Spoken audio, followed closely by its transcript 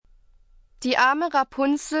Die arme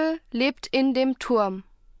Rapunzel lebt in dem Turm.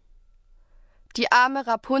 Die arme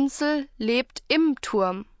Rapunzel lebt im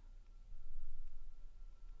Turm.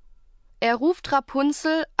 Er ruft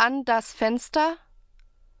Rapunzel an das Fenster.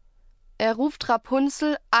 Er ruft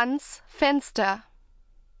Rapunzel ans Fenster.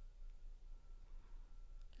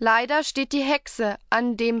 Leider steht die Hexe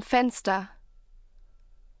an dem Fenster.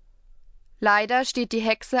 Leider steht die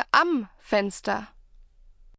Hexe am Fenster.